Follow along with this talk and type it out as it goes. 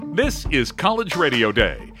This is College Radio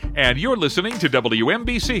Day, and you're listening to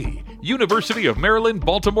Wmbc, University of Maryland,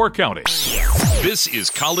 Baltimore County. This is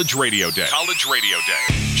College Radio Day. College Radio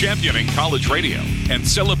Day. Championing college radio and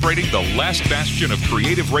celebrating the last bastion of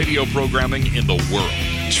creative radio programming in the world.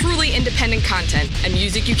 Truly independent content and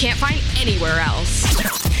music you can't find anywhere else.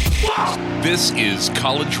 This is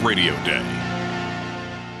College Radio Day.